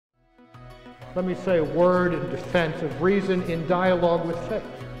let me say, a word in defense of reason in dialogue with faith.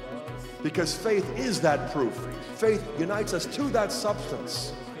 Because faith is that proof. Faith unites us to that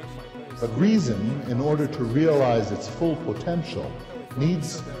substance. But reason, in order to realize its full potential,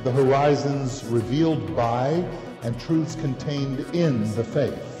 needs the horizons revealed by and truths contained in the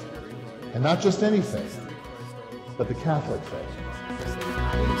faith. And not just any faith, but the Catholic faith.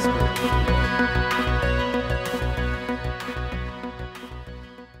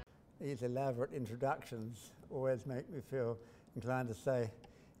 These elaborate introductions always make me feel inclined to say,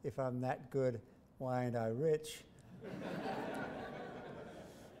 if I'm that good, why ain't I rich?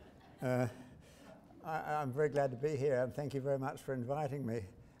 I'm very glad to be here, and thank you very much for inviting me.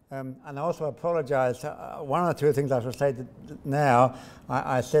 And I also apologize. One or two things I shall say now,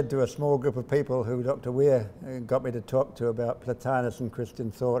 I said to a small group of people who Dr. Weir got me to talk to about Plotinus and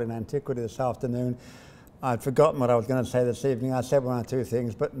Christian thought in antiquity this afternoon. I'd forgotten what I was going to say this evening. I said one or two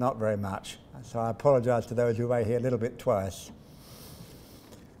things, but not very much. So I apologize to those who may hear a little bit twice.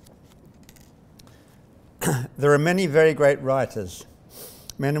 There are many very great writers,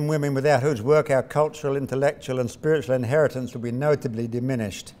 men and women without whose work our cultural, intellectual and spiritual inheritance will be notably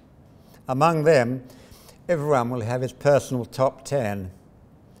diminished. Among them, everyone will have his personal top 10.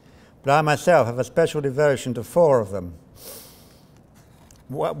 But I myself have a special devotion to 4 of them,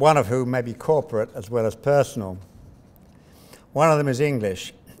 one of whom may be corporate as well as personal. One of them is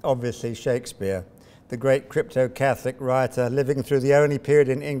English, obviously Shakespeare, the great crypto-Catholic writer living through the only period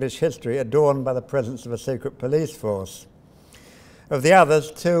in English history adorned by the presence of a secret police force. Of the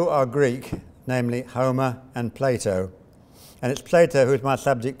others, 2 are Greek, namely Homer and Plato. And it's Plato who is my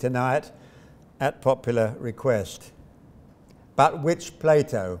subject tonight, at popular request. But which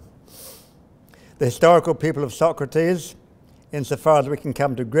Plato? The historical people of Socrates, insofar as we can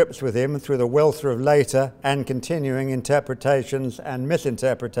come to grips with him through the welter of later and continuing interpretations and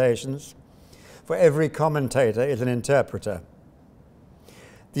misinterpretations, for every commentator is an interpreter.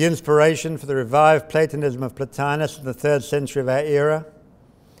 The inspiration for the revived Platonism of Plotinus in the 3rd century of our era,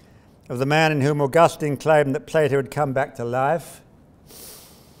 of the man in whom Augustine claimed that Plato had come back to life,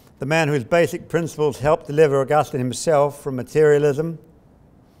 the man whose basic principles helped deliver Augustine himself from materialism,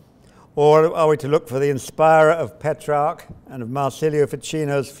 or are we to look for the inspirer of Petrarch and of Marsilio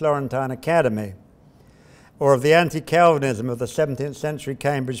Ficino's Florentine Academy, or of the anti-Calvinism of the 17th century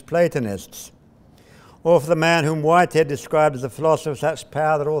Cambridge Platonists, or for the man whom Whitehead described as a philosopher of such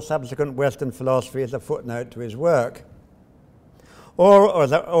power that all subsequent Western philosophy is a footnote to his work,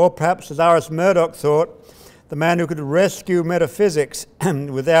 or perhaps as R.S. Murdoch thought, the man who could rescue metaphysics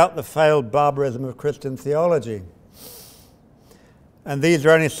without the failed barbarism of Christian theology. And these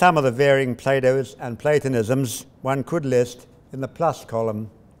are only some of the varying Platos and Platonisms one could list in the plus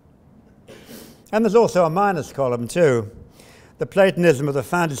column. And there's also a minus column too. The Platonism of the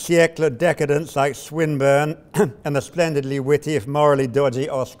fin de siècle decadents like Swinburne and the splendidly witty, if morally dodgy,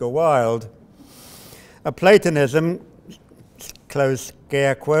 Oscar Wilde. A Platonism, close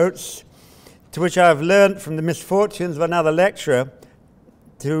scare quotes, to which I have learnt from the misfortunes of another lecturer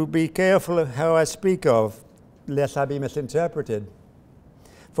to be careful of how I speak of, lest I be misinterpreted.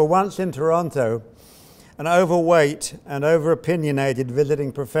 For once in Toronto, an overweight and over-opinionated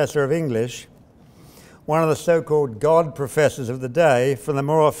visiting professor of English, one of the so-called God professors of the day from the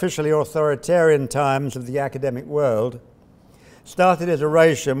more officially authoritarian times of the academic world, started his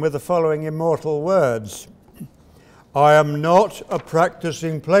oration with the following immortal words: "I am not a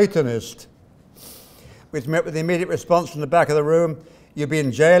practicing Platonist," which met with the immediate response from the back of the room, "You'd be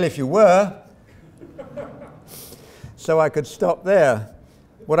in jail if you were." So I could stop there.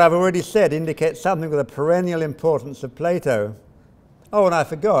 What I've already said indicates something of the perennial importance of Plato. Oh, and I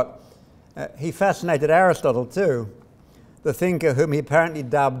forgot. He fascinated Aristotle too, the thinker whom he apparently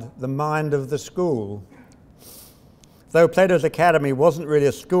dubbed the mind of the school. Though Plato's academy wasn't really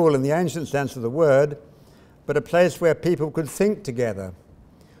a school in the ancient sense of the word, but a place where people could think together,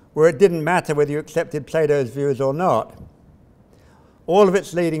 where it didn't matter whether you accepted Plato's views or not. All of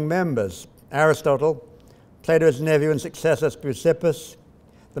its leading members, Aristotle, Plato's nephew and successor Speusippus,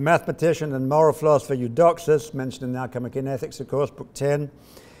 the mathematician and moral philosopher Eudoxus, mentioned in the Alchemic Ethics, of course, Book 10,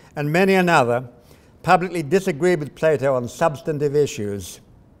 and many another, publicly disagreed with Plato on substantive issues,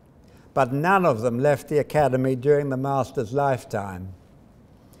 but none of them left the academy during the master's lifetime.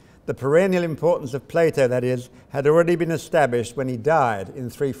 The perennial importance of Plato, that is, had already been established when he died in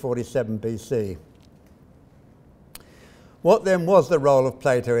 347 BC. What then was the role of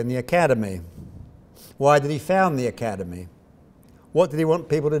Plato in the academy? Why did he found the academy? What did he want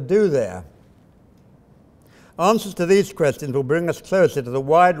people to do there? Answers to these questions will bring us closer to the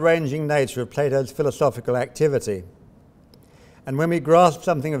wide-ranging nature of Plato's philosophical activity. And when we grasp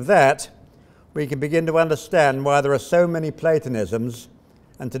something of that, we can begin to understand why there are so many Platonisms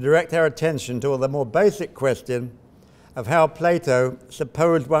and to direct our attention to the more basic question of how Plato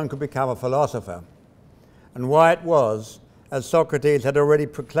supposed one could become a philosopher, and why it was, as Socrates had already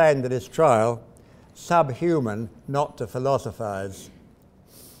proclaimed at his trial, subhuman not to philosophize.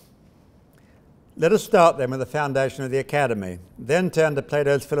 Let us start then with the foundation of the Academy, then turn to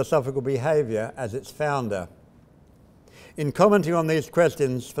Plato's philosophical behaviour as its founder. In commenting on these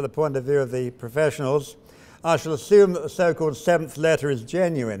questions for the point of view of the professionals, I shall assume that the so-called seventh letter is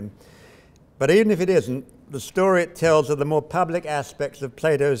genuine, but even if it isn't, the story it tells of the more public aspects of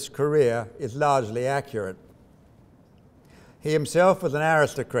Plato's career is largely accurate. He himself was an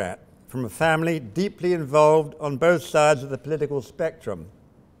aristocrat from a family deeply involved on both sides of the political spectrum.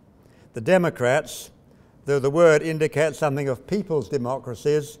 The Democrats, though the word indicates something of people's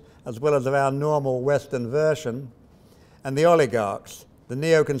democracies as well as of our normal Western version, and the oligarchs, the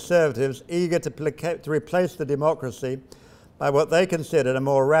neoconservatives, eager to replace the democracy by what they considered a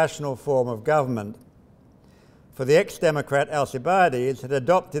more rational form of government. For the ex-democrat Alcibiades had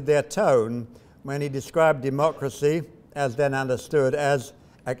adopted their tone when he described democracy, as then understood, as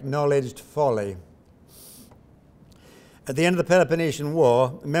acknowledged folly. At the end of the Peloponnesian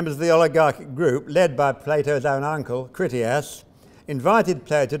War, members of the oligarchic group, led by Plato's own uncle, Critias, invited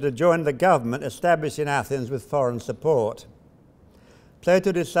Plato to join the government established in Athens with foreign support.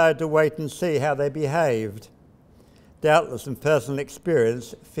 Plato decided to wait and see how they behaved, doubtless from personal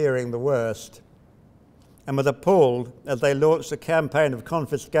experience, fearing the worst, and was appalled as they launched a campaign of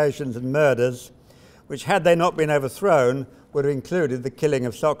confiscations and murders, which, had they not been overthrown, would have included the killing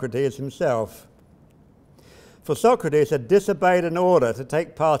of Socrates himself. For Socrates had disobeyed an order to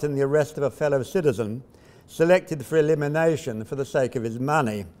take part in the arrest of a fellow citizen, selected for elimination for the sake of his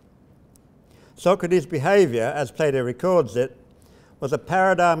money. Socrates' behaviour, as Plato records it, was a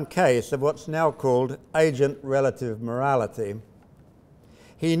paradigm case of what's now called agent-relative morality.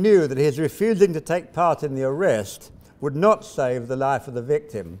 He knew that his refusing to take part in the arrest would not save the life of the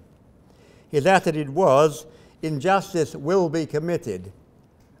victim. His attitude was, injustice will be committed.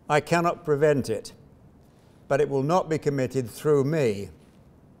 I cannot prevent it, but it will not be committed through me.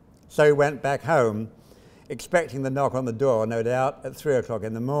 So he went back home, expecting the knock on the door, no doubt, at 3 o'clock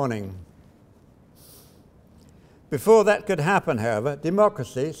in the morning. Before that could happen, however,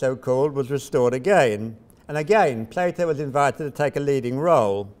 democracy, so-called, was restored again, and again Plato was invited to take a leading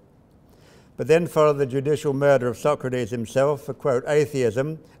role. But then followed the judicial murder of Socrates himself for, quote,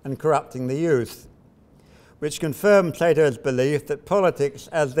 atheism and corrupting the youth, which confirmed Plato's belief that politics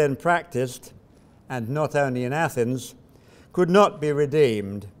as then practiced, and not only in Athens, could not be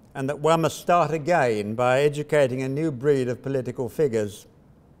redeemed, and that one must start again by educating a new breed of political figures,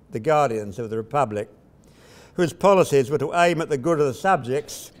 the guardians of the Republic, whose policies were to aim at the good of the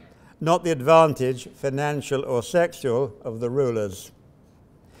subjects, not the advantage, financial or sexual, of the rulers.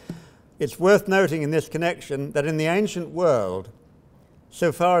 It's worth noting in this connection that in the ancient world,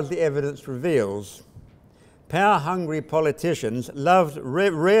 so far as the evidence reveals, power-hungry politicians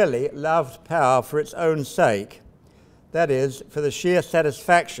rarely loved power for its own sake, that is, for the sheer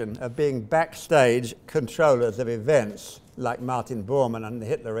satisfaction of being backstage controllers of events, like Martin Bormann and the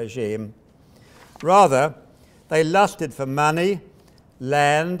Hitler regime. Rather, they lusted for money,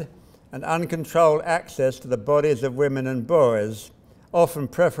 land, and uncontrolled access to the bodies of women and boys, often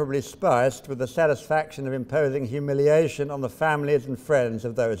preferably spiced with the satisfaction of imposing humiliation on the families and friends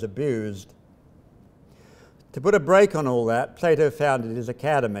of those abused. To put a brake on all that, Plato founded his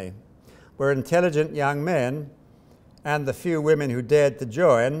academy, where intelligent young men, and the few women who dared to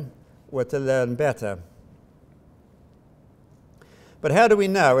join, were to learn better. But how do we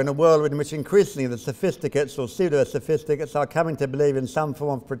know, in a world in which increasingly the sophisticates or pseudo-sophisticates are coming to believe in some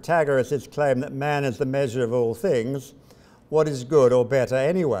form of Protagoras' claim that man is the measure of all things, what is good or better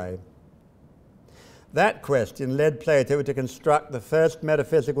anyway? That question led Plato to construct the first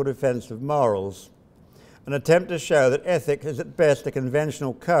metaphysical defense of morals, an attempt to show that ethics is at best a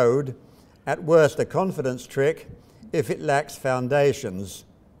conventional code, at worst a confidence trick, if it lacks foundations.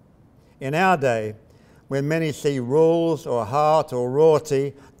 In our day, when many see rules or Hart or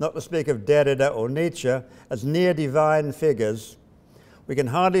Rorty, not to speak of Derrida or Nietzsche, as near divine figures, we can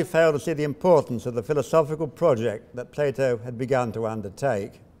hardly fail to see the importance of the philosophical project that Plato had begun to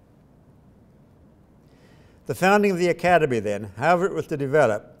undertake. The founding of the Academy then, however it was to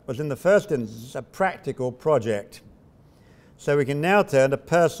develop, was in the first instance a practical project. So we can now turn to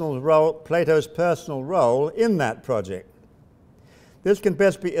Plato's personal role in that project. This can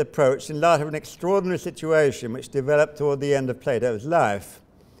best be approached in light of an extraordinary situation which developed toward the end of Plato's life,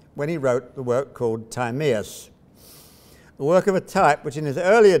 when he wrote the work called Timaeus, a work of a type which in his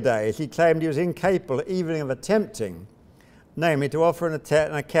earlier days he claimed he was incapable even of attempting, namely to offer an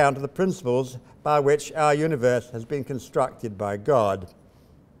account of the principles by which our universe has been constructed by God.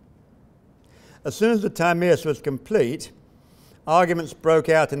 As soon as the Timaeus was complete, arguments broke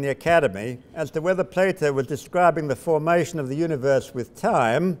out in the Academy as to whether Plato was describing the formation of the universe with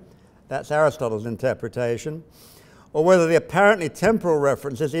time, that's Aristotle's interpretation, or whether the apparently temporal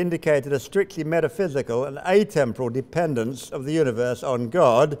references indicated a strictly metaphysical and atemporal dependence of the universe on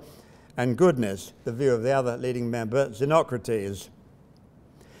God and goodness, the view of the other leading member, Xenocrates.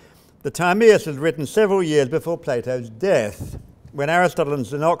 The Timaeus was written several years before Plato's death, when Aristotle and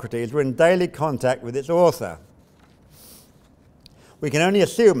Xenocrates were in daily contact with its author. We can only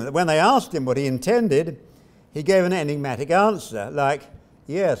assume that when they asked him what he intended, he gave an enigmatic answer, like,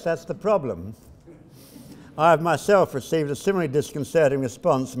 yes, that's the problem. I have myself received a similarly disconcerting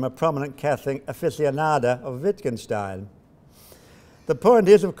response from a prominent Catholic aficionada of Wittgenstein. The point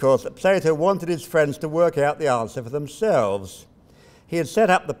is, of course, that Plato wanted his friends to work out the answer for themselves. He had set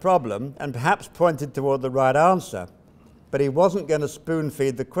up the problem and perhaps pointed toward the right answer, but he wasn't going to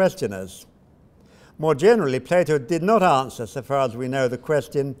spoon-feed the questioners. More generally, Plato did not answer, so far as we know, the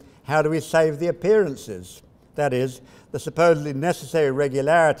question, how do we save the appearances? That is, the supposedly necessary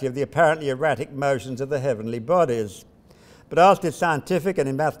regularity of the apparently erratic motions of the heavenly bodies, but asked his scientific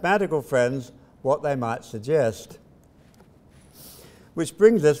and mathematical friends what they might suggest. Which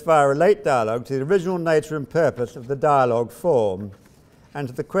brings us via a late dialogue to the original nature and purpose of the dialogue form, and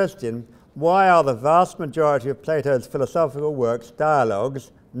to the question, why are the vast majority of Plato's philosophical works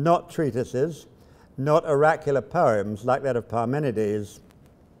dialogues, not treatises, not oracular poems like that of Parmenides?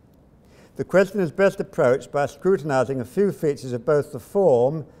 The question is best approached by scrutinizing a few features of both the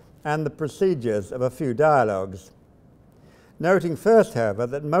form and the procedures of a few dialogues. Noting first, however,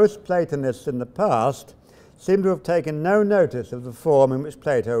 that most Platonists in the past seem to have taken no notice of the form in which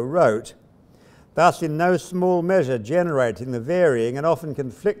Plato wrote, thus in no small measure generating the varying and often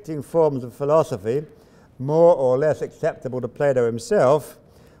conflicting forms of philosophy, more or less acceptable to Plato himself,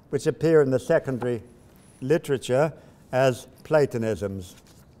 which appear in the secondary literature as Platonisms.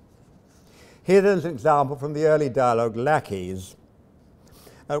 Here then is an example from the early dialogue Laches.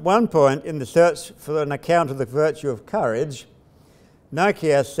 At one point in the search for an account of the virtue of courage,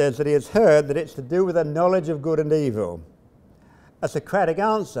 Nicias says that he has heard that it's to do with a knowledge of good and evil. A Socratic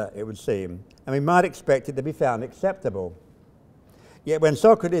answer, it would seem, and we might expect it to be found acceptable. Yet when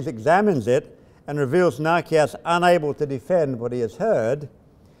Socrates examines it and reveals Nicias unable to defend what he has heard,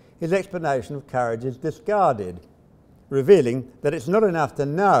 his explanation of courage is discarded, revealing that it's not enough to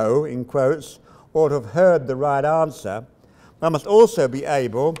know, in quotes, or to have heard the right answer, one must also be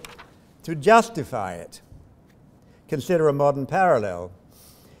able to justify it. Consider a modern parallel.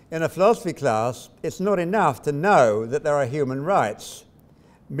 In a philosophy class, it's not enough to know that there are human rights,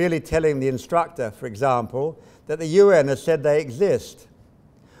 merely telling the instructor, for example, that the UN has said they exist.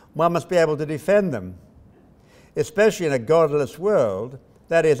 One must be able to defend them, especially in a godless world,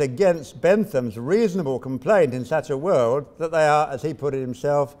 that is, against Bentham's reasonable complaint in such a world that they are, as he put it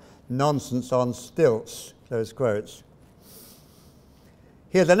himself, nonsense on stilts, close quotes.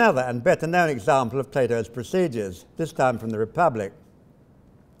 Here's another and better known example of Plato's procedures, this time from the Republic.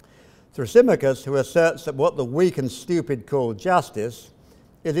 Thrasymachus, who asserts that what the weak and stupid call justice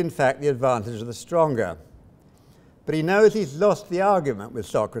is in fact the advantage of the stronger. But he knows he's lost the argument with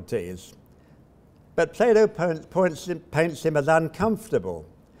Socrates. But Plato paints him as uncomfortable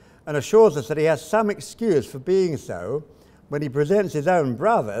and assures us that he has some excuse for being so when he presents his own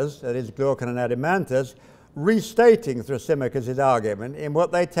brothers, that is Glaucon and Adimantus, restating Thrasymachus' argument in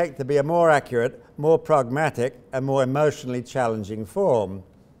what they take to be a more accurate, more pragmatic and more emotionally challenging form.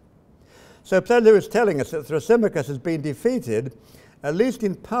 So Plato is telling us that Thrasymachus has been defeated at least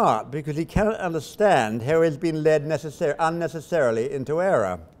in part because he cannot understand how he has been led unnecessarily into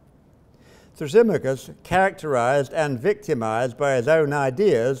error. Thrasymachus, characterized and victimized by his own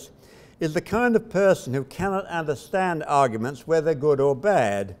ideas, is the kind of person who cannot understand arguments whether good or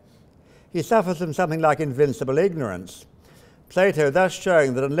bad. He suffers from something like invincible ignorance. Plato thus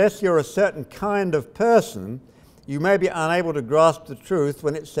showing that unless you're a certain kind of person, you may be unable to grasp the truth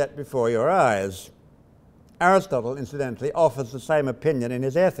when it's set before your eyes. Aristotle, incidentally, offers the same opinion in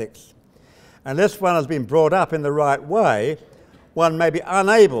his Ethics. Unless one has been brought up in the right way, one may be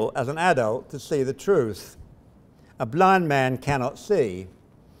unable as an adult to see the truth. A blind man cannot see.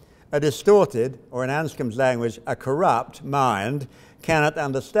 A distorted, or in Anscombe's language, a corrupt mind cannot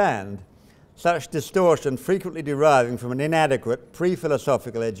understand. Such distortion frequently deriving from an inadequate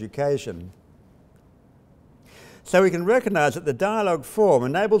pre-philosophical education. So we can recognize that the dialogue form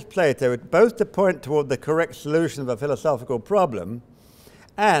enables Plato both to point toward the correct solution of a philosophical problem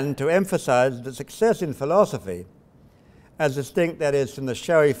and to emphasize that success in philosophy, as distinct, that is, from the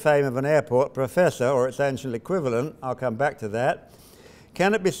showy fame of an airport professor or its ancient equivalent, I'll come back to that,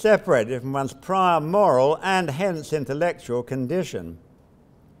 cannot be separated from one's prior moral and hence intellectual condition.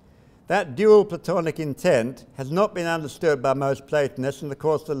 That dual Platonic intent has not been understood by most Platonists in the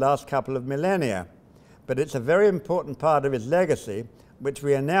course of the last couple of millennia, but it's a very important part of his legacy, which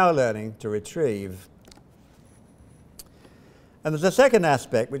we are now learning to retrieve. And there's a second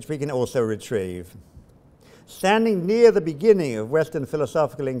aspect which we can also retrieve. Standing near the beginning of Western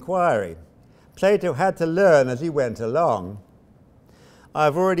philosophical inquiry, Plato had to learn as he went along.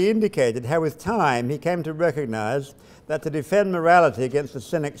 I've already indicated how with time he came to recognize that to defend morality against the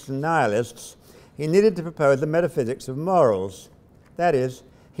cynics and nihilists, he needed to propose the metaphysics of morals. That is,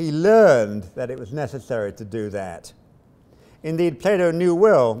 he learned that it was necessary to do that. Indeed, Plato knew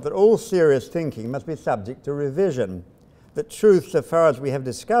well that all serious thinking must be subject to revision, that truth, so far as we have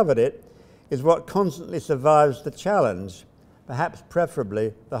discovered it, is what constantly survives the challenge, perhaps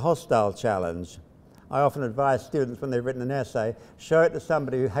preferably the hostile challenge. I often advise students when they've written an essay, show it to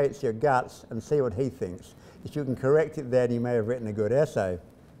somebody who hates your guts and see what he thinks. If you can correct it then, you may have written a good essay.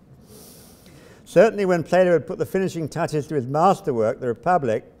 Certainly when Plato had put the finishing touches to his masterwork, The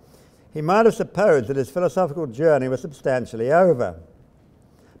Republic, he might have supposed that his philosophical journey was substantially over.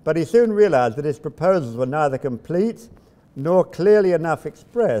 But he soon realized that his proposals were neither complete nor clearly enough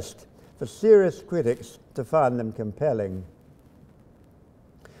expressed for serious critics to find them compelling.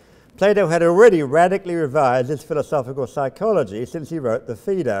 Plato had already radically revised his philosophical psychology since he wrote the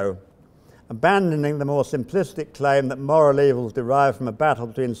Phaedo, abandoning the more simplistic claim that moral evils derive from a battle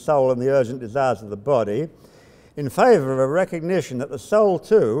between soul and the urgent desires of the body, in favour of a recognition that the soul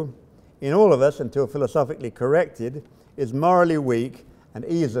too, in all of us until philosophically corrected, is morally weak and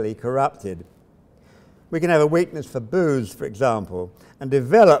easily corrupted. We can have a weakness for booze, for example, and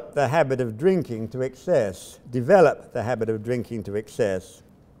develop the habit of drinking to excess.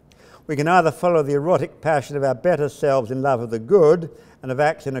 We can either follow the erotic passion of our better selves in love of the good and of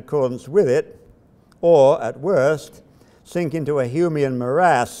acts in accordance with it, or, at worst, sink into a Humean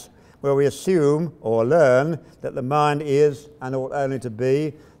morass where we assume or learn that the mind is, and ought only to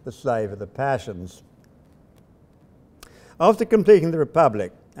be, the slave of the passions. After completing the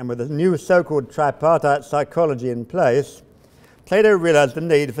Republic, and with a new so-called tripartite psychology in place, Plato realized the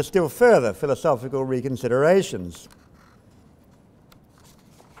need for still further philosophical reconsiderations.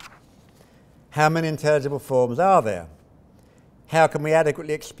 How many intelligible forms are there? How can we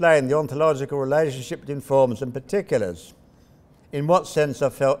adequately explain the ontological relationship between forms and particulars? In what sense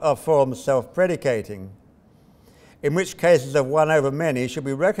are forms self-predicating? In which cases of one over many should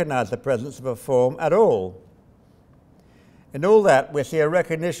we recognize the presence of a form at all? In all that, we see a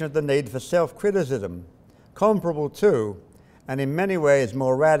recognition of the need for self-criticism, comparable to, and in many ways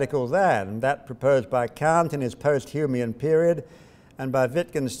more radical than, that proposed by Kant in his post-Humean period and by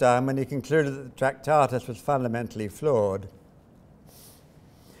Wittgenstein when he concluded that the Tractatus was fundamentally flawed.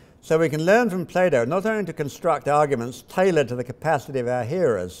 So we can learn from Plato not only to construct arguments tailored to the capacity of our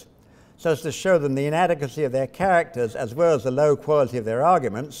hearers, so as to show them the inadequacy of their characters as well as the low quality of their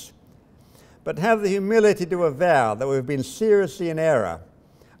arguments, but have the humility to avow that we've been seriously in error,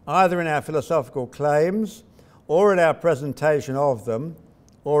 either in our philosophical claims, or in our presentation of them,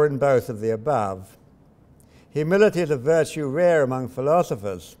 or in both of the above. Humility is a virtue rare among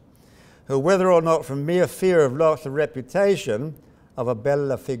philosophers, who, whether or not from mere fear of loss of reputation, of a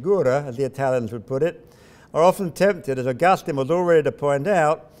bella figura, as the Italians would put it, are often tempted, as Augustine was already to point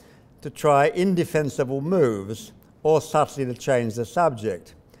out, to try indefensible moves, or subtly to change the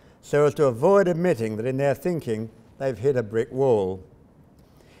subject, so as to avoid admitting that in their thinking they've hit a brick wall.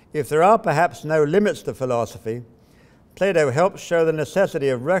 If there are perhaps no limits to philosophy, Plato helps show the necessity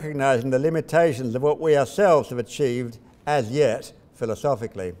of recognizing the limitations of what we ourselves have achieved as yet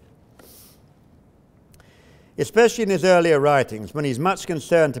philosophically. Especially in his earlier writings, when he's much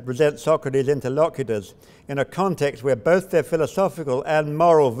concerned to present Socrates' interlocutors in a context where both their philosophical and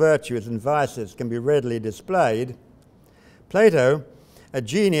moral virtues and vices can be readily displayed, Plato, a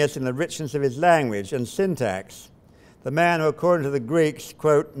genius in the richness of his language and syntax, the man who, according to the Greeks,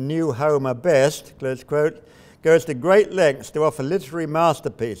 quote, knew Homer best, close quote, goes to great lengths to offer literary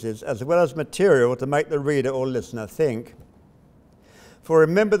masterpieces as well as material to make the reader or listener think. For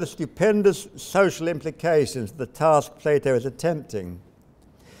remember the stupendous social implications of the task Plato is attempting.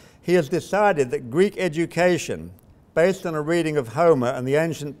 He has decided that Greek education, based on a reading of Homer and the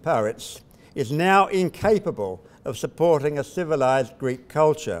ancient poets, is now incapable of supporting a civilized Greek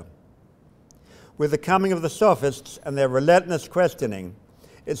culture. With the coming of the sophists and their relentless questioning,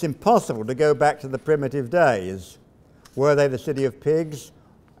 it's impossible to go back to the primitive days. Were they the city of pigs,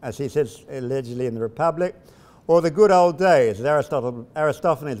 as he says allegedly in the Republic, or the good old days, as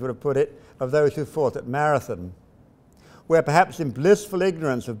Aristophanes would have put it, of those who fought at Marathon, where perhaps in blissful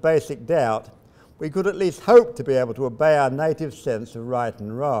ignorance of basic doubt, we could at least hope to be able to obey our native sense of right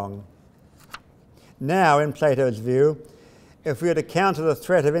and wrong. Now, in Plato's view, if we are to counter the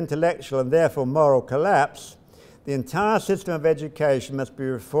threat of intellectual and therefore moral collapse, the entire system of education must be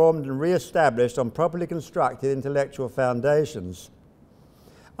reformed and re-established on properly constructed intellectual foundations.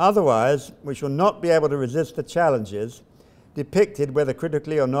 Otherwise, we shall not be able to resist the challenges depicted, whether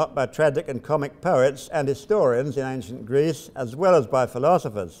critically or not, by tragic and comic poets and historians in ancient Greece, as well as by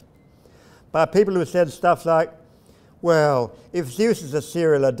philosophers. By people who said stuff like, well, if Zeus is a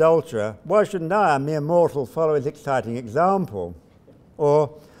serial adulterer, why shouldn't I, a mere mortal, follow his exciting example?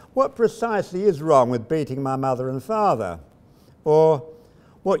 Or, what precisely is wrong with beating my mother and father? Or,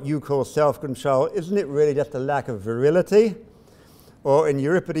 what you call self-control, isn't it really just a lack of virility? Or, in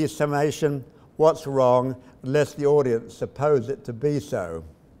Euripides' summation, what's wrong unless the audience suppose it to be so?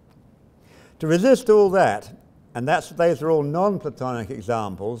 To resist all that, and those are all non-Platonic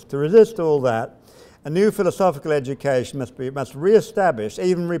examples, to resist all that, a new philosophical education must re-establish,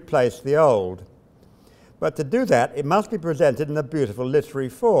 even replace the old. But to do that, it must be presented in a beautiful literary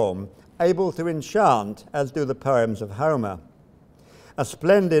form, able to enchant, as do the poems of Homer. A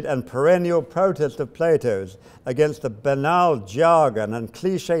splendid and perennial protest of Plato's against the banal jargon and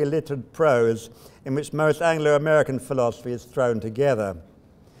cliché-littered prose in which most Anglo-American philosophy is thrown together.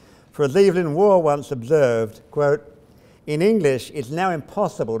 For as Evelyn Waugh once observed, quote, "In English, it's now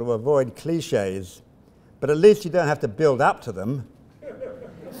impossible to avoid clichés, but at least you don't have to build up to them."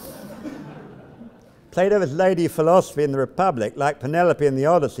 Plato's lady philosophy in the Republic, like Penelope in the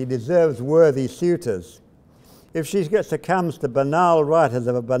Odyssey, deserves worthy suitors. If she succumbs to banal writers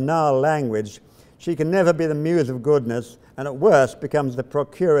of a banal language, she can never be the muse of goodness, and at worst becomes the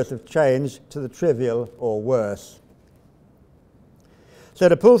procuress of change to the trivial or worse. So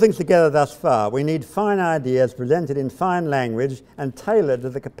to pull things together thus far, we need fine ideas presented in fine language and tailored to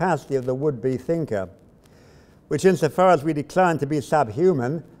the capacity of the would-be thinker, which insofar as we decline to be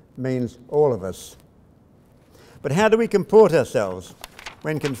subhuman, means all of us. But how do we comport ourselves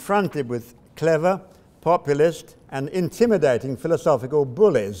when confronted with clever, populist and intimidating philosophical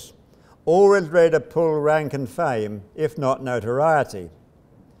bullies, always ready to pull rank and fame, if not notoriety?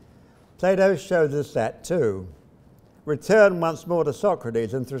 Plato shows us that too. Return once more to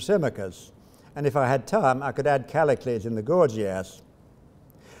Socrates and Thrasymachus, and if I had time I could add Callicles in the Gorgias.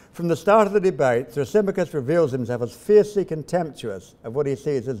 From the start of the debate, Thrasymachus reveals himself as fiercely contemptuous of what he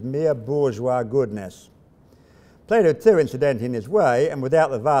sees as mere bourgeois goodness. Plato too, incidentally in his way, and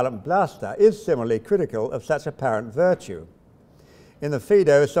without the violent bluster, is similarly critical of such apparent virtue. In the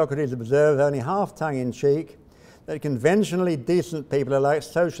Phaedo, Socrates observes only half tongue-in-cheek that conventionally decent people are like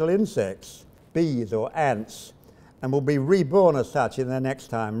social insects, bees or ants, and will be reborn as such in their next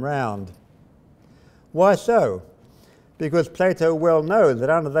time round. Why so? Because Plato well knows that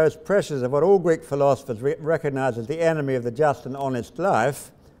under those pressures of what all Greek philosophers recognize as the enemy of the just and honest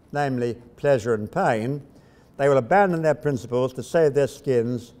life, namely pleasure and pain, they will abandon their principles to save their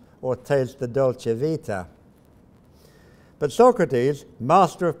skins or taste the dolce vita. But Socrates,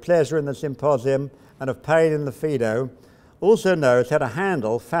 master of pleasure in the Symposium and of pain in the Phaedo, also knows how to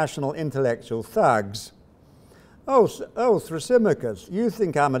handle fashionable intellectual thugs. Oh, Thrasymachus, you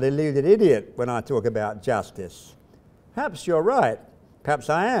think I'm a deluded idiot when I talk about justice. Perhaps you're right, perhaps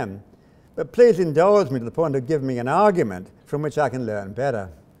I am, but please indulge me to the point of giving me an argument from which I can learn better.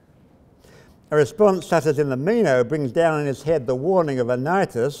 A response such as in the Meno brings down on his head the warning of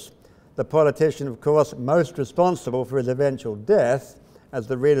Anytus, the politician, of course, most responsible for his eventual death, as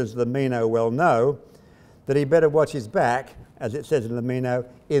the readers of the Meno well know, that he better watch his back, as it says in the Meno,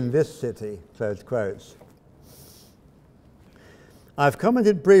 in this city, close quotes. I've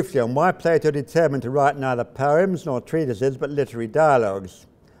commented briefly on why Plato determined to write neither poems nor treatises but literary dialogues,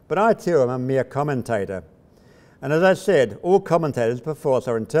 but I too am a mere commentator. And as I said, all commentators perforce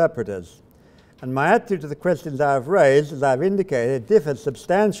are interpreters. And my attitude to the questions I have raised, as I have indicated, differs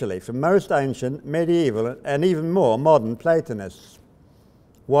substantially from most ancient, medieval, and even more modern Platonists.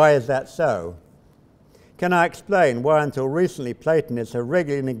 Why is that so? Can I explain why until recently Platonists have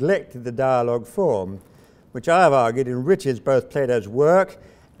regularly neglected the dialogue form, which I have argued enriches both Plato's work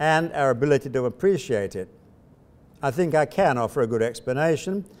and our ability to appreciate it? I think I can offer a good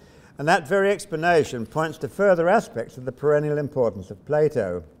explanation, and that very explanation points to further aspects of the perennial importance of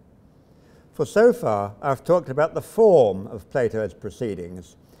Plato. For so far, I've talked about the form of Plato's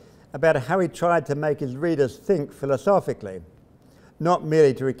proceedings, about how he tried to make his readers think philosophically, not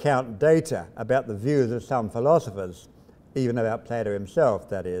merely to recount data about the views of some philosophers, even about Plato himself,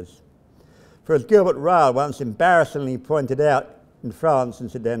 that is. For as Gilbert Ryle once embarrassingly pointed out, in France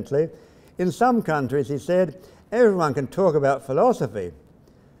incidentally, in some countries, he said, everyone can talk about philosophy.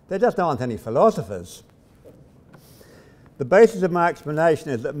 There just aren't any philosophers. The basis of my explanation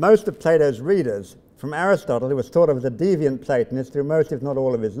is that most of Plato's readers, from Aristotle, who was thought of as a deviant Platonist through most, if not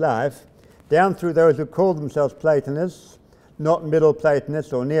all, of his life, down through those who called themselves Platonists, not Middle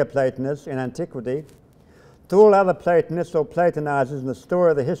Platonists or Neoplatonists in antiquity, to all other Platonists or Platonizers in the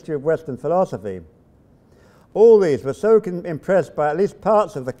story of the history of Western philosophy. All these were so impressed by at least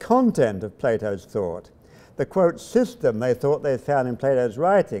parts of the content of Plato's thought, the, quote, system they thought they had found in Plato's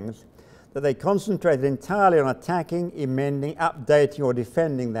writings, that they concentrated entirely on attacking, amending, updating, or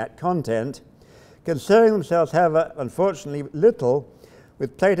defending that content, concerning themselves, however, unfortunately, little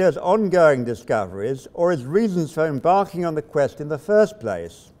with Plato's ongoing discoveries or his reasons for embarking on the quest in the first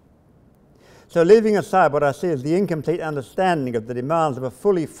place. So leaving aside what I see as the incomplete understanding of the demands of a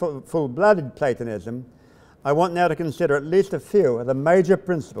full-blooded Platonism, I want now to consider at least a few of the major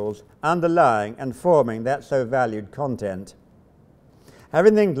principles underlying and forming that so valued content.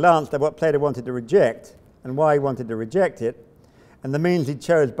 Having then glanced at what Plato wanted to reject and why he wanted to reject it, and the means he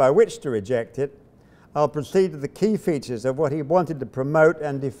chose by which to reject it, I'll proceed to the key features of what he wanted to promote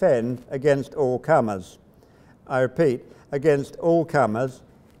and defend against all comers. I repeat, against all comers,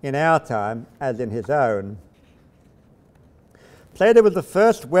 in our time as in his own. Plato was the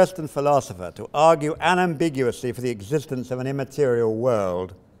first Western philosopher to argue unambiguously for the existence of an immaterial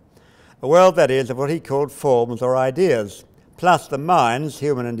world, a world, that is, of what he called forms or ideas, plus the minds,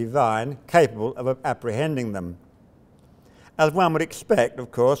 human and divine, capable of apprehending them. As one would expect,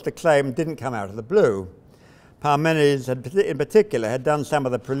 of course, the claim didn't come out of the blue. Parmenides, in particular, had done some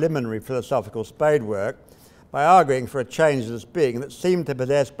of the preliminary philosophical spadework by arguing for a changeless being that seemed to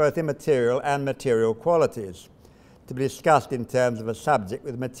possess both immaterial and material qualities, to be discussed in terms of a subject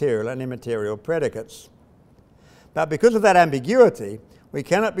with material and immaterial predicates. But because of that ambiguity, we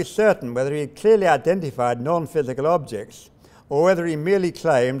cannot be certain whether he clearly identified non-physical objects, or whether he merely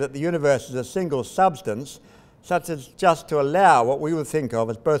claimed that the universe is a single substance, such as just to allow what we would think of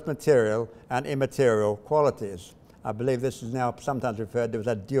as both material and immaterial qualities. I believe this is now sometimes referred to as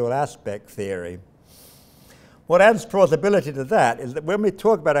a dual aspect theory. What adds plausibility to that is that when we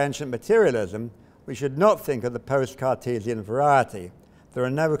talk about ancient materialism, we should not think of the post-Cartesian variety. There are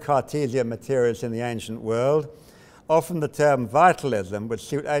no Cartesian materials in the ancient world. Often the term vitalism would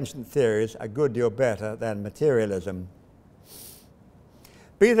suit ancient theories a good deal better than materialism.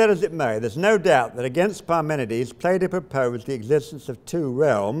 Be that as it may, there's no doubt that against Parmenides, Plato proposed the existence of two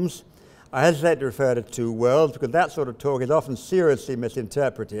realms. I hesitate to refer to two worlds because that sort of talk is often seriously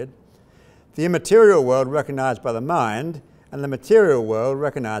misinterpreted. The immaterial world recognized by the mind and the material world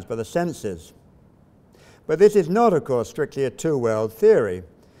recognized by the senses. But this is not, of course, strictly a two-world theory,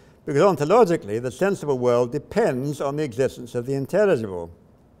 because ontologically the sensible world depends on the existence of the intelligible,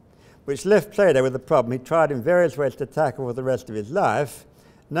 which left Plato with a problem he tried in various ways to tackle for the rest of his life,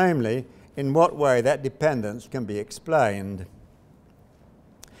 namely, in what way that dependence can be explained.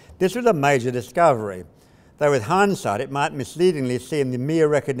 This was a major discovery, though with hindsight it might misleadingly seem the mere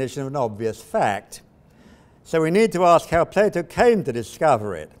recognition of an obvious fact. So we need to ask how Plato came to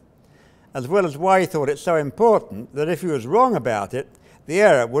discover it, as well as why he thought it so important that if he was wrong about it, the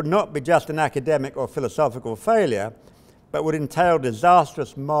error would not be just an academic or philosophical failure, but would entail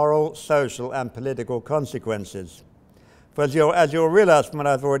disastrous moral, social, and political consequences. For as you'll realize from what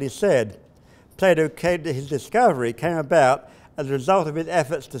I've already said, his discovery came about as a result of his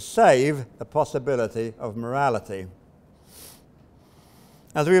efforts to save the possibility of morality.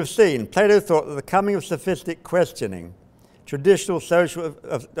 As we have seen, Plato thought that the coming of sophistic questioning, traditional social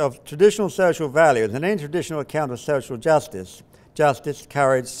values, and any traditional account of social justice,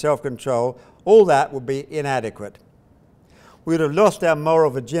 courage, self-control, all that would be inadequate. We would have lost our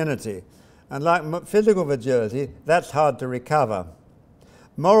moral virginity, and like physical virginity, that's hard to recover.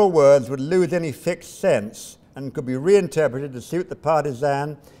 Moral words would lose any fixed sense and could be reinterpreted to suit the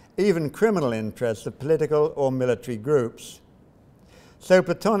partisan, even criminal interests of political or military groups. So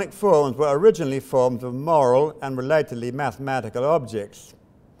Platonic forms were originally forms of moral and relatedly mathematical objects.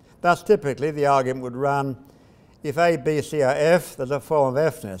 Thus typically the argument would run, if A, B, C are F, there's a form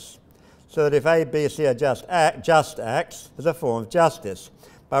of Fness. So that if A, B, C are just acts, there's a form of justice,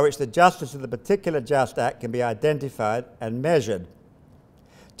 by which the justice of the particular just act can be identified and measured.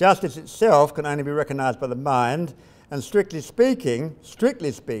 Justice itself can only be recognized by the mind, and strictly speaking,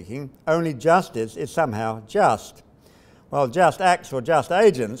 only justice is somehow just. while just acts or just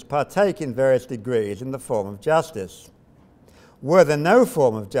agents partake in various degrees in the form of justice. Were there no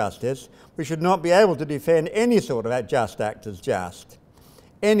form of justice, we should not be able to defend any sort of just act as just.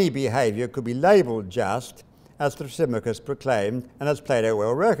 Any behaviour could be labelled just, as Thrasymachus proclaimed and as Plato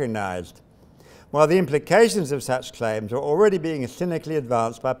well recognised, while the implications of such claims are already being cynically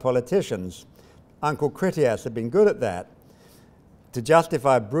advanced by politicians. Uncle Critias had been good at that, to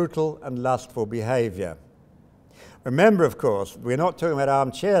justify brutal and lustful behaviour. Remember, of course, we're not talking about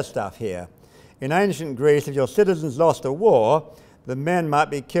armchair stuff here. In ancient Greece, if your citizens lost a war, the men might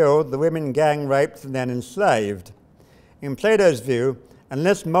be killed, the women gang raped and then enslaved. In Plato's view,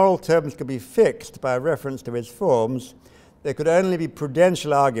 unless moral terms could be fixed by reference to his forms, there could only be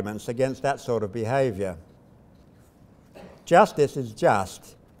prudential arguments against that sort of behaviour. Justice is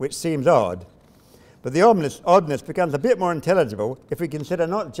just, which seems odd, but the oddness becomes a bit more intelligible if we consider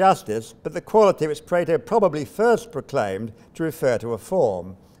not justice, but the quality which Plato probably first proclaimed to refer to a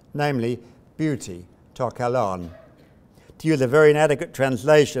form, namely beauty, to kalon, to use a very inadequate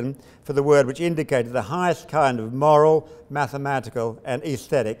translation for the word which indicated the highest kind of moral, mathematical, and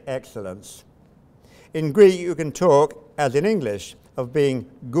aesthetic excellence. In Greek, you can talk, as in English, of being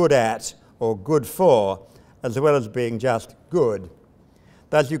good at or good for, as well as being just good.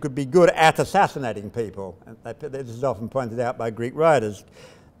 Thus, you could be good at assassinating people. This is often pointed out by Greek writers.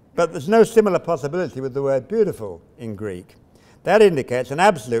 But there's no similar possibility with the word beautiful in Greek. That indicates an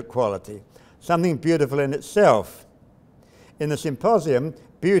absolute quality, something beautiful in itself. In the Symposium,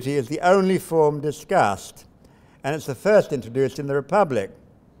 beauty is the only form discussed, and it's the first introduced in the Republic.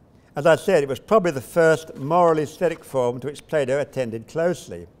 As I said, it was probably the first moral aesthetic form to which Plato attended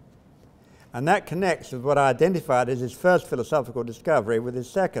closely. And that connects with what I identified as his first philosophical discovery with his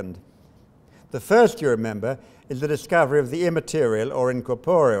second. The first, you remember, is the discovery of the immaterial or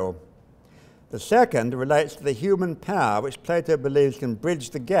incorporeal. The second relates to the human power which Plato believes can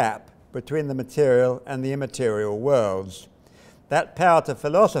bridge the gap between the material and the immaterial worlds. That power to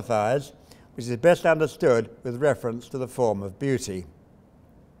philosophize, which is best understood with reference to the form of beauty.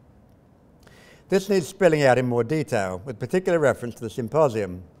 This needs spelling out in more detail, with particular reference to the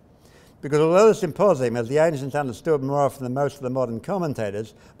Symposium. Because although the Symposium, as the ancients understood more often than most of the modern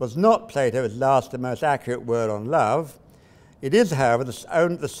commentators, was not Plato's last and most accurate word on love, it is, however,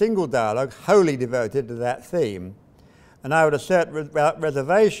 the single dialogue wholly devoted to that theme. And I would assert without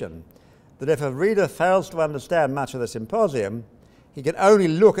reservation that if a reader fails to understand much of the Symposium, he can only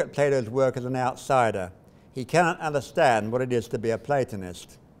look at Plato's work as an outsider. He cannot understand what it is to be a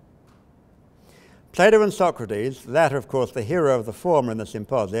Platonist. Plato and Socrates, the latter of course the hero of the former in the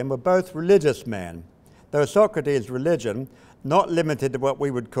Symposium, were both religious men, though Socrates' religion, not limited to what we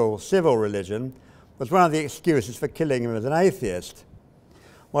would call civil religion, was one of the excuses for killing him as an atheist.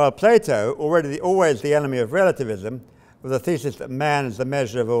 While Plato, always the enemy of relativism, with the thesis that man is the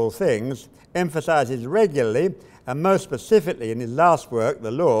measure of all things, emphasizes regularly, and most specifically in his last work,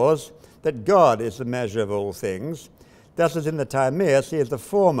 The Laws, that God is the measure of all things, just as in the Timaeus he is the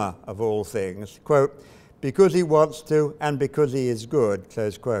former of all things, quote, because he wants to and because he is good,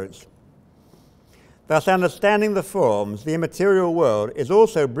 close quotes. Thus, understanding the forms, the immaterial world, is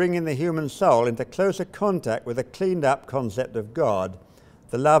also bringing the human soul into closer contact with a cleaned-up concept of God,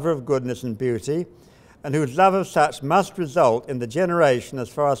 the lover of goodness and beauty, and whose love of such must result in the generation, as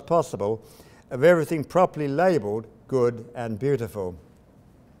far as possible, of everything properly labelled good and beautiful.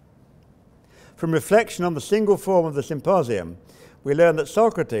 From reflection on the single form of the Symposium, we learn that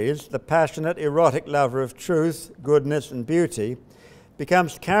Socrates, the passionate, erotic lover of truth, goodness, and beauty,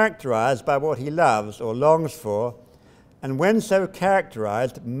 becomes characterized by what he loves or longs for, and when so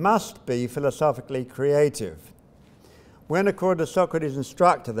characterized, must be philosophically creative. When, according to Socrates'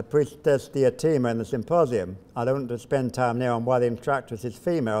 instructor, the priestess Diotima in the Symposium, I don't want to spend time now on why the instructress is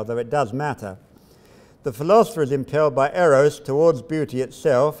female, though it does matter, the philosopher is impelled by Eros towards beauty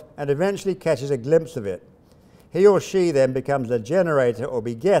itself and eventually catches a glimpse of it. He or she then becomes a generator or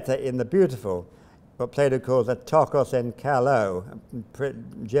begetter in the beautiful, what Plato calls a tokos en kalo,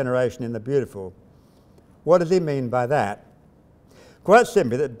 generation in the beautiful. What does he mean by that? Quite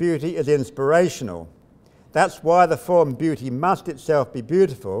simply that beauty is inspirational. That's why the form beauty must itself be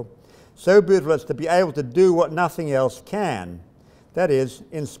beautiful, so beautiful as to be able to do what nothing else can. That is,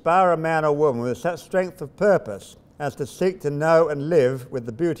 inspire a man or woman with such strength of purpose as to seek to know and live with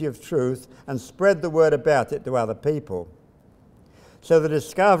the beauty of truth and spread the word about it to other people. So the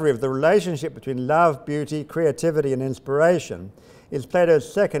discovery of the relationship between love, beauty, creativity, and inspiration is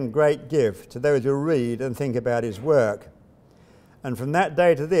Plato's second great gift to those who read and think about his work. And from that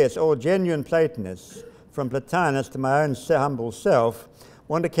day to this, all genuine Platonists, from Plotinus to my own humble self,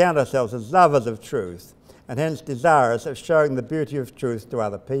 want to count ourselves as lovers of truth and hence desirous of showing the beauty of truth to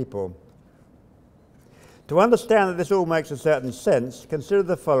other people. To understand that this all makes a certain sense, consider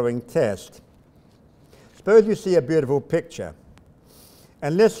the following test. Suppose you see a beautiful picture.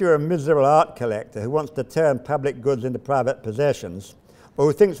 Unless you're a miserable art collector who wants to turn public goods into private possessions, or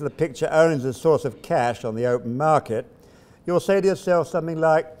who thinks of the picture only as a source of cash on the open market, you'll say to yourself something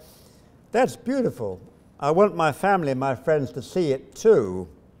like, "That's beautiful. I want my family and my friends to see it too."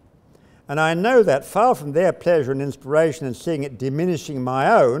 And I know that far from their pleasure and inspiration in seeing it diminishing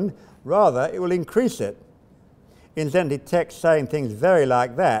my own, rather it will increase it. Incidentally, texts saying things very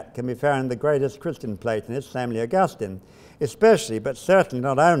like that can be found in the greatest Christian Platonist, namely Augustine, especially, but certainly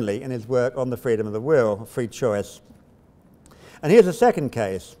not only, in his work on the freedom of the will, free choice. And here's a second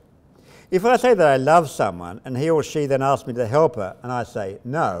case. If I say that I love someone and he or she then asks me to help her and I say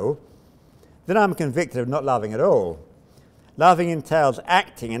no, then I'm convicted of not loving at all. Loving entails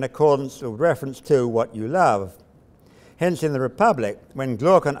acting in accordance with reference to what you love. Hence in the Republic, when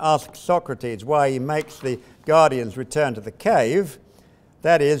Glaucon asks Socrates why he makes the guardians return to the cave,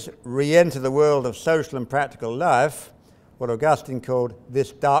 that is, re-enter the world of social and practical life, what Augustine called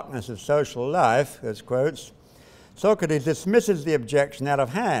this darkness of social life, as quotes, Socrates dismisses the objection out of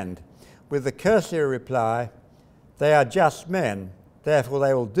hand with the cursory reply, "They are just men, therefore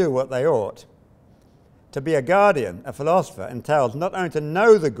they will do what they ought." To be a guardian, a philosopher, entails not only to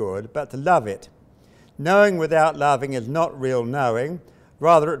know the good, but to love it. Knowing without loving is not real knowing,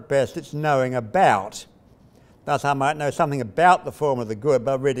 rather at best it's knowing about. Thus I might know something about the form of the good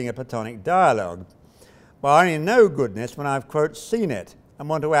by reading a Platonic dialogue. But I only know goodness when I've, quote, seen it and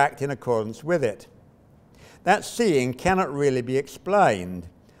want to act in accordance with it. That seeing cannot really be explained.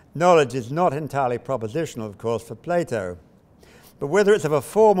 Knowledge is not entirely propositional, of course, for Plato. But whether it's of a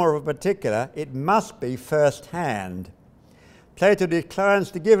form or of a particular, it must be first-hand. Plato declines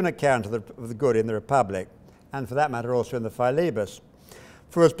to give an account of the good in the Republic, and for that matter also in the Philebus.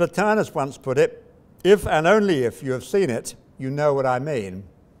 For as Plotinus once put it, if and only if you have seen it, you know what I mean.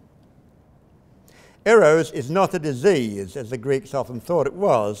 Eros is not a disease, as the Greeks often thought it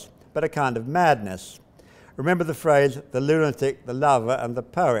was, but a kind of madness. Remember the phrase, the lunatic, the lover, and the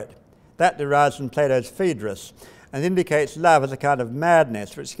poet. That derives from Plato's Phaedrus, and indicates love as a kind of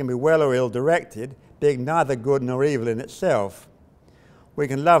madness which can be well or ill directed, being neither good nor evil in itself. We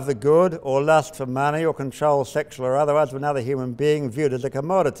can love the good, or lust for money, or control sexual or otherwise of another human being viewed as a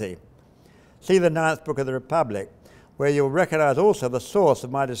commodity. See the 9th book of the Republic, where you'll recognize also the source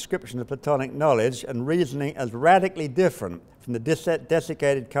of my description of Platonic knowledge and reasoning as radically different from the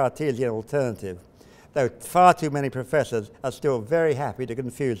desiccated Cartesian alternative, though far too many professors are still very happy to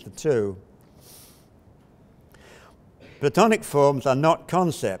confuse the two. Platonic forms are not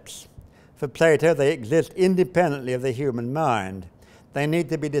concepts. For Plato, they exist independently of the human mind. They need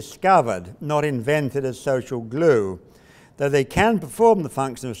to be discovered, not invented as social glue, though they can perform the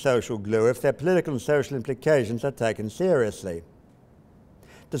function of social glue if their political and social implications are taken seriously.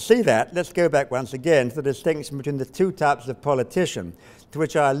 To see that, let's go back once again to the distinction between the two types of politician, to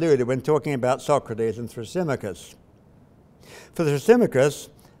which I alluded when talking about Socrates and Thrasymachus. For Thrasymachus,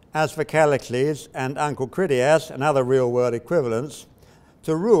 as for Callicles and Uncle Critias and other real-world equivalents,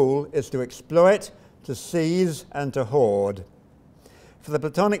 to rule is to exploit, to seize, and to hoard. For the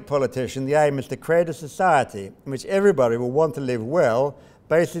Platonic politician, the aim is to create a society in which everybody will want to live well,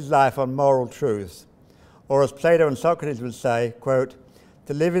 base his life on moral truth. Or as Plato and Socrates would say, quote,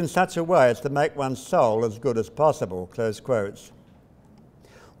 to live in such a way as to make one's soul as good as possible, close quotes.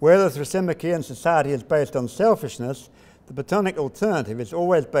 Where the Thrasymacheian society is based on selfishness, the Platonic alternative is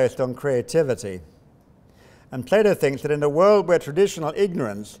always based on creativity. And Plato thinks that in a world where traditional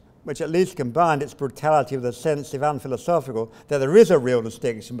ignorance, which at least combined its brutality with a sense, if unphilosophical, that there is a real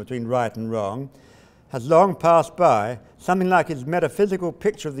distinction between right and wrong, has long passed by, something like his metaphysical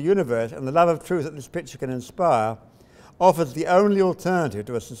picture of the universe and the love of truth that this picture can inspire, offers the only alternative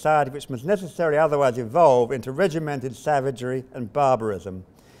to a society which must necessarily otherwise evolve into regimented savagery and barbarism.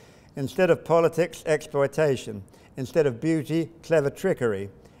 Instead of politics, exploitation. Instead of beauty, clever trickery.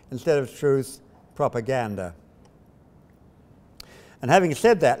 Instead of truth, propaganda. And having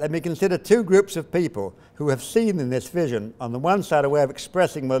said that, let me consider two groups of people who have seen in this vision, on the one side, a way of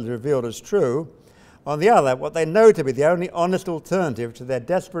expressing what is revealed as true, on the other, what they know to be the only honest alternative to their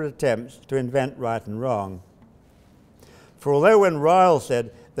desperate attempts to invent right and wrong. For although when Ryle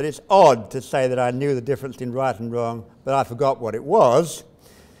said that it's odd to say that I knew the difference in right and wrong, but I forgot what it was,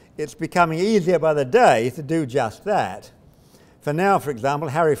 it's becoming easier by the day to do just that. For now, for example,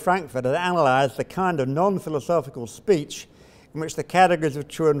 Harry Frankfurt has analysed the kind of non-philosophical speech in which the categories of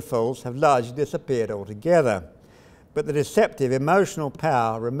true and false have largely disappeared altogether. But the deceptive emotional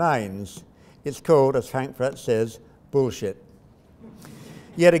power remains. It's called, as Frankfurt says, bullshit.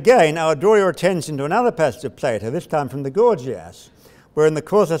 Yet again, I would draw your attention to another passage of Plato, this time from the Gorgias, where in the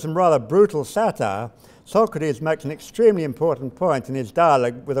course of some rather brutal satire, Socrates makes an extremely important point in his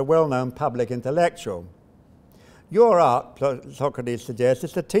dialogue with a well-known public intellectual. Your art, Socrates suggests,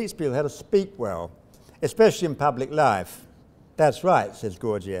 is to teach people how to speak well, especially in public life. That's right, says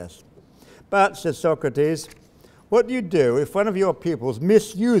Gorgias. But, says Socrates, what do you do if one of your pupils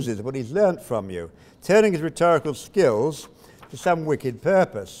misuses what he's learnt from you, turning his rhetorical skills to some wicked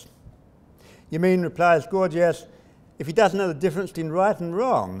purpose? You mean, replies Gorgias, if he doesn't know the difference between right and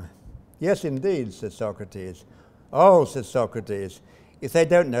wrong? Yes, indeed, says Socrates. Oh, says Socrates, if they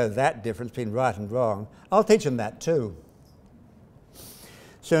don't know that difference between right and wrong, I'll teach them that too.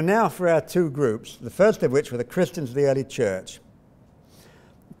 So now for our two groups, the first of which were the Christians of the early church.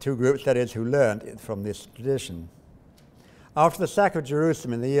 Two groups, that is, who learned it from this tradition. After the sack of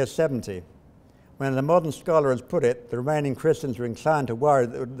Jerusalem in the year 70, when the modern scholar has put it, the remaining Christians were inclined to worry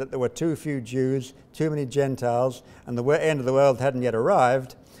that there were too few Jews, too many Gentiles, and the end of the world hadn't yet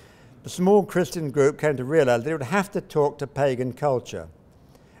arrived, the small Christian group came to realize they would have to talk to pagan culture.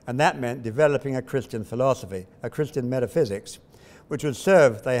 And that meant developing a Christian philosophy, a Christian metaphysics, which would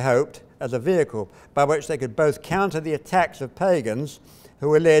serve, they hoped, as a vehicle by which they could both counter the attacks of pagans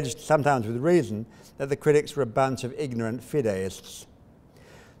who alleged, sometimes with reason, that the critics were a bunch of ignorant fideists.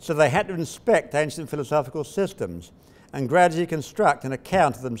 So they had to inspect ancient philosophical systems and gradually construct an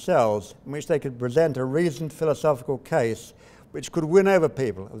account of themselves in which they could present a reasoned philosophical case which could win over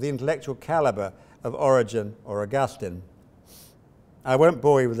people of the intellectual calibre of Origen or Augustine. I won't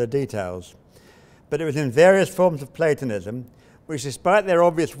bore you with the details, but it was in various forms of Platonism, which despite their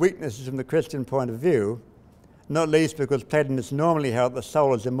obvious weaknesses from the Christian point of view, not least because Platonists normally held the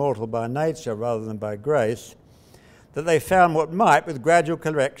soul as immortal by nature rather than by grace, that they found what might, with gradual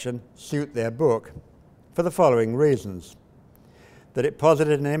correction, suit their book, for the following reasons. That it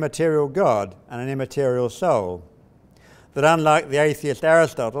posited an immaterial God and an immaterial soul. That unlike the atheist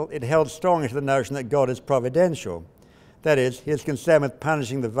Aristotle, it held strongly to the notion that God is providential. That is, he is concerned with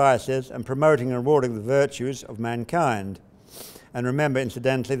punishing the vices and promoting and rewarding the virtues of mankind. And remember,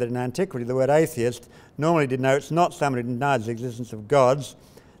 incidentally, that in antiquity the word atheist normally denotes not someone who denies the existence of gods,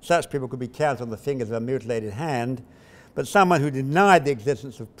 such people could be counted on the fingers of a mutilated hand, but someone who denied the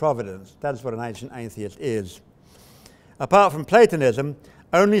existence of providence. That is what an ancient atheist is. Apart from Platonism,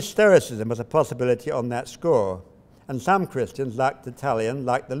 only Stoicism was a possibility on that score, and some Christians, like Tertullian,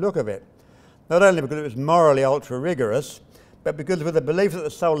 liked the look of it, not only because it was morally ultra-rigorous, but because with the belief that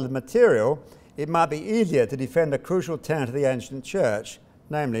the soul is material, it might be easier to defend a crucial tenet of the ancient church,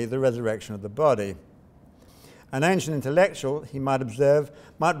 namely the resurrection of the body. An ancient intellectual, he might observe,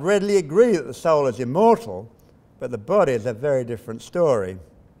 might readily agree that the soul is immortal, but the body is a very different story.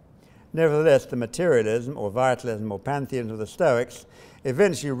 Nevertheless, the materialism or vitalism or pantheism of the Stoics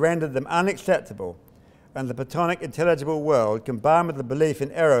eventually rendered them unacceptable, and the Platonic intelligible world, combined with the belief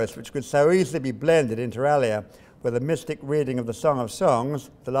in Eros, which could so easily be blended inter alia with a mystic reading of the Song of Songs,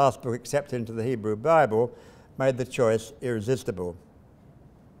 the last book accepted into the Hebrew Bible, made the choice irresistible.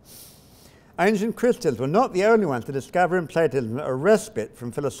 Ancient Christians were not the only ones to discover in Platonism a respite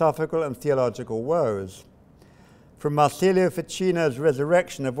from philosophical and theological woes. From Marsilio Ficino's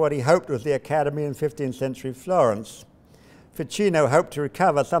resurrection of what he hoped was the Academy in 15th century Florence, Ficino hoped to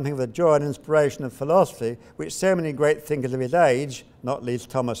recover something of the joy and inspiration of philosophy which so many great thinkers of his age, not least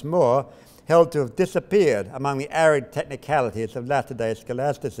Thomas More, held to have disappeared among the arid technicalities of latter-day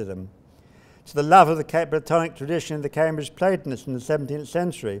scholasticism. To the love of the Platonic tradition of the Cambridge Platonists in the 17th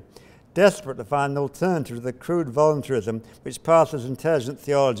century, desperate to find an alternative to the crude voluntarism which passed as intelligent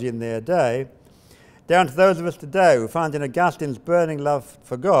theology in their day, down to those of us today who find in Augustine's burning love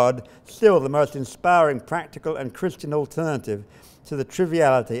for God still the most inspiring practical and Christian alternative to the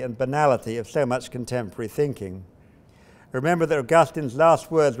triviality and banality of so much contemporary thinking. Remember that Augustine's last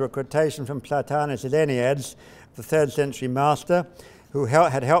words were a quotation from Plotinus' Enneads, the 3rd century master, who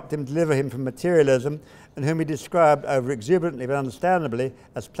had helped him deliver him from materialism and whom he described over exuberantly but understandably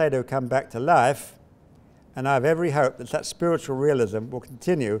as Plato come back to life. And I have every hope that such spiritual realism will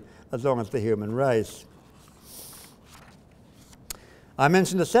continue as long as the human race. I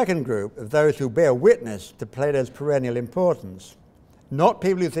mentioned a second group of those who bear witness to Plato's perennial importance. Not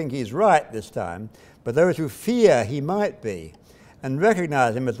people who think he's right this time, but those who fear he might be, and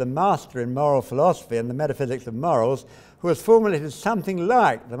recognize him as the master in moral philosophy and the metaphysics of morals, who has formulated something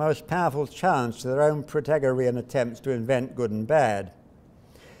like the most powerful challenge to their own Protagorean attempts to invent good and bad.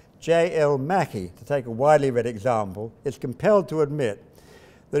 J.L. Mackie, to take a widely read example, is compelled to admit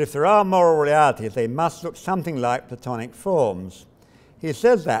that if there are moral realities, they must look something like Platonic forms. He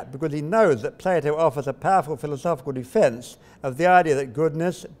says that because he knows that Plato offers a powerful philosophical defense of the idea that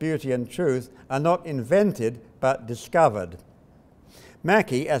goodness, beauty, and truth are not invented but discovered.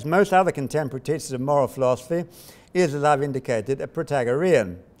 Mackie, as most other contemporary teachers of moral philosophy, is, as I've indicated, a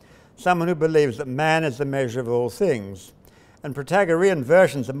Protagorean, someone who believes that man is the measure of all things. And Protagorean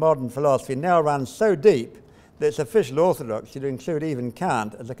versions of modern philosophy now run so deep that it's official orthodoxy to include even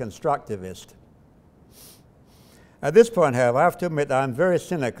Kant as a constructivist. At this point, however, I have to admit that I'm very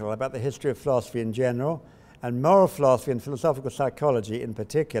cynical about the history of philosophy in general, and moral philosophy and philosophical psychology in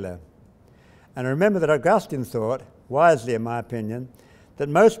particular. And remember that Augustine thought, wisely in my opinion, that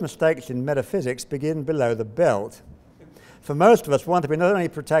most mistakes in metaphysics begin below the belt. For most of us want to be not only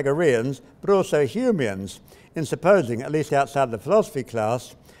Protagoreans, but also Humeans, in supposing, at least outside the philosophy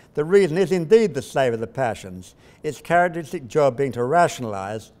class, that reason is indeed the slave of the passions, its characteristic job being to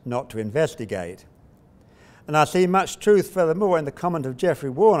rationalise, not to investigate. And I see much truth furthermore in the comment of Geoffrey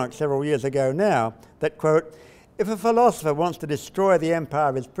Warnock several years ago now that, quote, if a philosopher wants to destroy the empire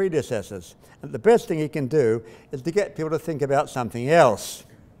of his predecessors, the best thing he can do is to get people to think about something else.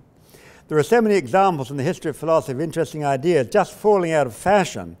 There are so many examples in the history of philosophy of interesting ideas just falling out of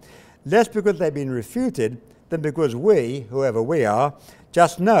fashion, less because they've been refuted than because we, whoever we are,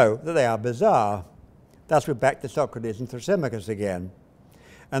 just know that they are bizarre. Thus we're back to Socrates and Thrasymachus again.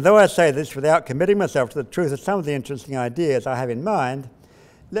 And though I say this without committing myself to the truth of some of the interesting ideas I have in mind,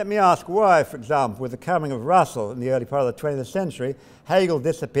 let me ask why, for example, with the coming of Russell in the early part of the 20th century, Hegel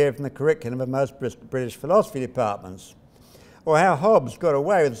disappeared from the curriculum of most British philosophy departments, or how Hobbes got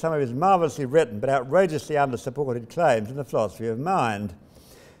away with some of his marvellously written but outrageously under-supported claims in the philosophy of mind,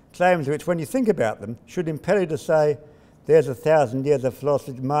 claims which, when you think about them, should impel you to say, there's 1,000 years of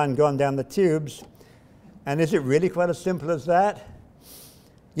philosophy of mind gone down the tubes, and is it really quite as simple as that?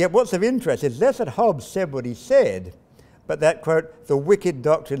 Yet what's of interest is less that Hobbes said what he said, but that, quote, the wicked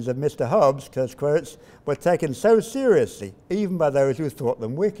doctrines of Mr. Hobbes, close quotes, were taken so seriously, even by those who thought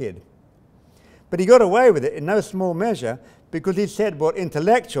them wicked. But he got away with it in no small measure because he said what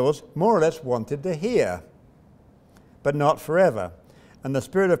intellectuals more or less wanted to hear. But not forever. And the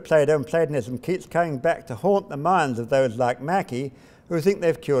spirit of Plato and Platonism keeps coming back to haunt the minds of those like Mackie who think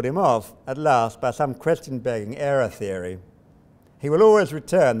they've cured him off, at last, by some question-begging error theory. He will always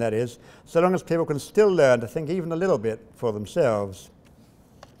return, that is, so long as people can still learn to think even a little bit for themselves.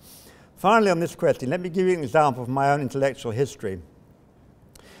 Finally, on this question, let me give you an example from my own intellectual history.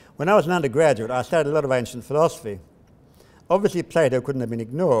 When I was an undergraduate, I studied a lot of ancient philosophy. Obviously, Plato couldn't have been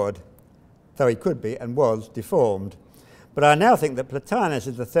ignored, though he could be and was deformed. But I now think that Plotinus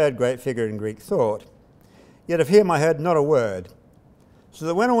is the third great figure in Greek thought. Yet of him I heard not a word. So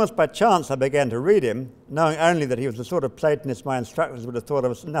that when almost by chance I began to read him, knowing only that he was the sort of Platonist my instructors would have thought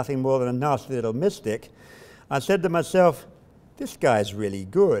of as nothing more than a nasty little mystic, I said to myself, this guy's really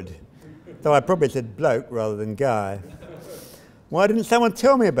good. Though I probably said bloke rather than guy. Why didn't someone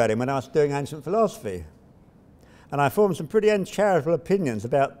tell me about him when I was doing ancient philosophy? And I formed some pretty uncharitable opinions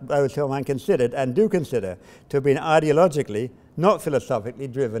about those whom I considered, and do consider, to have been ideologically, not philosophically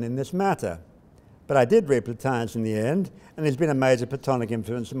driven in this matter. But I did read Plotinus in the end, and he's been a major Platonic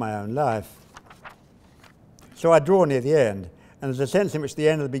influence in my own life. So I draw near the end, and there's a sense in which the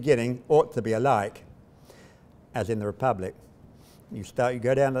end and the beginning ought to be alike, as in the Republic. You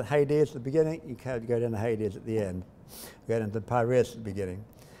go down to Hades at the beginning, you go down to Hades at the end. You go down to Piraeus at the beginning.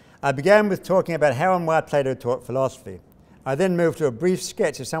 I began with talking about how and why Plato taught philosophy. I then moved to a brief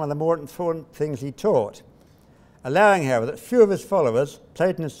sketch of some of the more important things he taught, allowing, however, that few of his followers,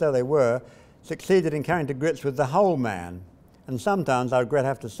 Platonists though they were, succeeded in coming to grips with the whole man, and sometimes, I regret to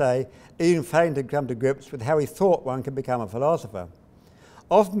have to say, even failing to come to grips with how he thought one could become a philosopher.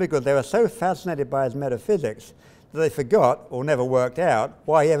 Often because they were so fascinated by his metaphysics that they forgot, or never worked out,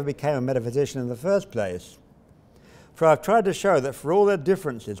 why he ever became a metaphysician in the first place. For I've tried to show that for all their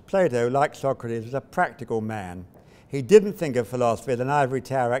differences, Plato, like Socrates, was a practical man. He didn't think of philosophy as an ivory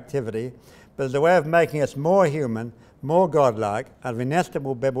tower activity, but as a way of making us more human, more godlike, and of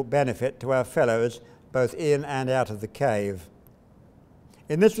inestimable benefit to our fellows, both in and out of the cave.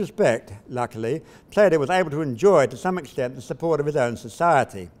 In this respect, luckily, Plato was able to enjoy, to some extent, the support of his own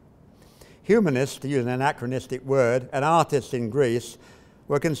society. Humanists, to use an anachronistic word, and artists in Greece,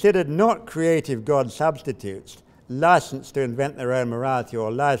 were considered not creative god substitutes, licensed to invent their own morality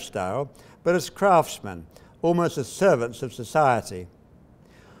or lifestyle, but as craftsmen, almost as servants of society.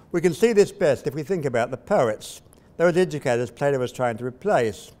 We can see this best if we think about the poets, those educators Plato was trying to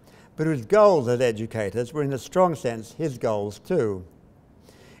replace, but whose goals as educators were in a strong sense his goals too.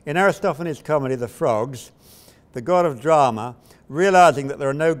 In Aristophanes' comedy The Frogs, the god of drama, realizing that there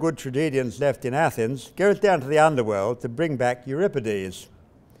are no good tragedians left in Athens, goes down to the underworld to bring back Euripides.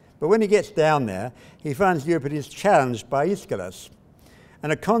 But when he gets down there, he finds Euripides challenged by Aeschylus,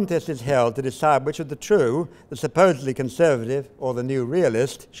 and a contest is held to decide which of the true, the supposedly conservative, or the new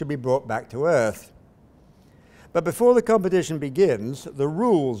realist should be brought back to earth. But before the competition begins, the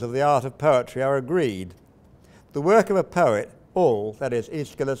rules of the art of poetry are agreed. The work of a poet, all, that is,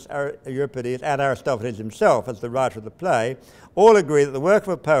 Aeschylus, Euripides, and Aristophanes himself as the writer of the play, all agree that the work of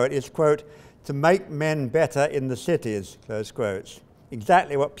a poet is, quote, to make men better in the cities, close quotes.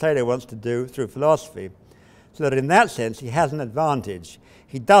 Exactly what Plato wants to do through philosophy, so that in that sense he has an advantage.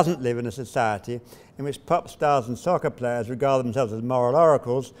 He doesn't live in a society in which pop stars and soccer players regard themselves as moral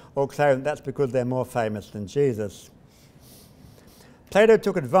oracles or claim that that's because they're more famous than Jesus. Plato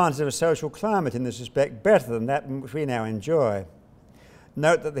took advantage of a social climate in this respect better than that which we now enjoy.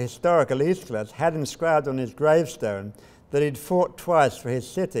 Note that the historical Aeschylus had inscribed on his gravestone that he'd fought twice for his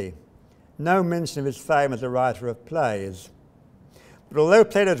city. No mention of his fame as a writer of plays. But although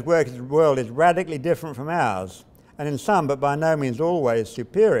Plato's world is radically different from ours, and in some but by no means always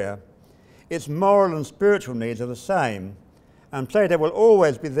superior, its moral and spiritual needs are the same, and Plato will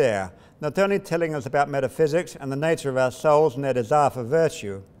always be there, not only telling us about metaphysics and the nature of our souls and their desire for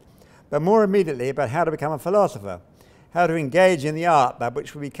virtue, but more immediately about how to become a philosopher, how to engage in the art by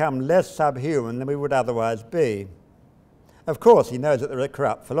which we become less subhuman than we would otherwise be. Of course, he knows that there are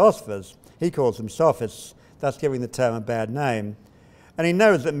corrupt philosophers. He calls them sophists, thus giving the term a bad name. And he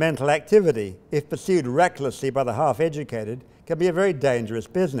knows that mental activity, if pursued recklessly by the half-educated, can be a very dangerous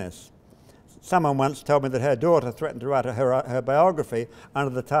business. Someone once told me that her daughter threatened to write her biography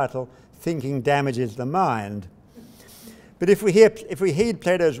under the title, Thinking Damages the Mind. But if we heed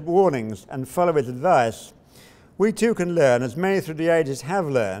Plato's warnings and follow his advice, we too can learn, as many through the ages have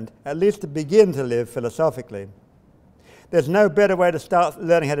learned, at least to begin to live philosophically. There's no better way to start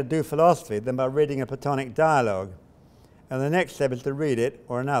learning how to do philosophy than by reading a Platonic dialogue. And the next step is to read it,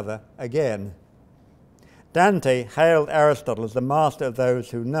 or another, again. Dante hailed Aristotle as the master of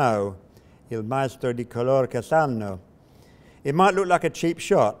those who know, il maestro di coloro che sanno. It might look like a cheap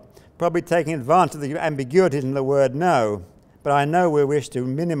shot, probably taking advantage of the ambiguities in the word know, but I know we wish to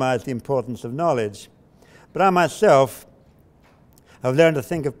minimize the importance of knowledge. But I myself have learned to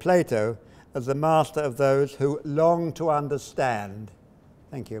think of Plato as the master of those who long to understand.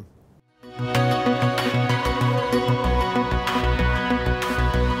 Thank you.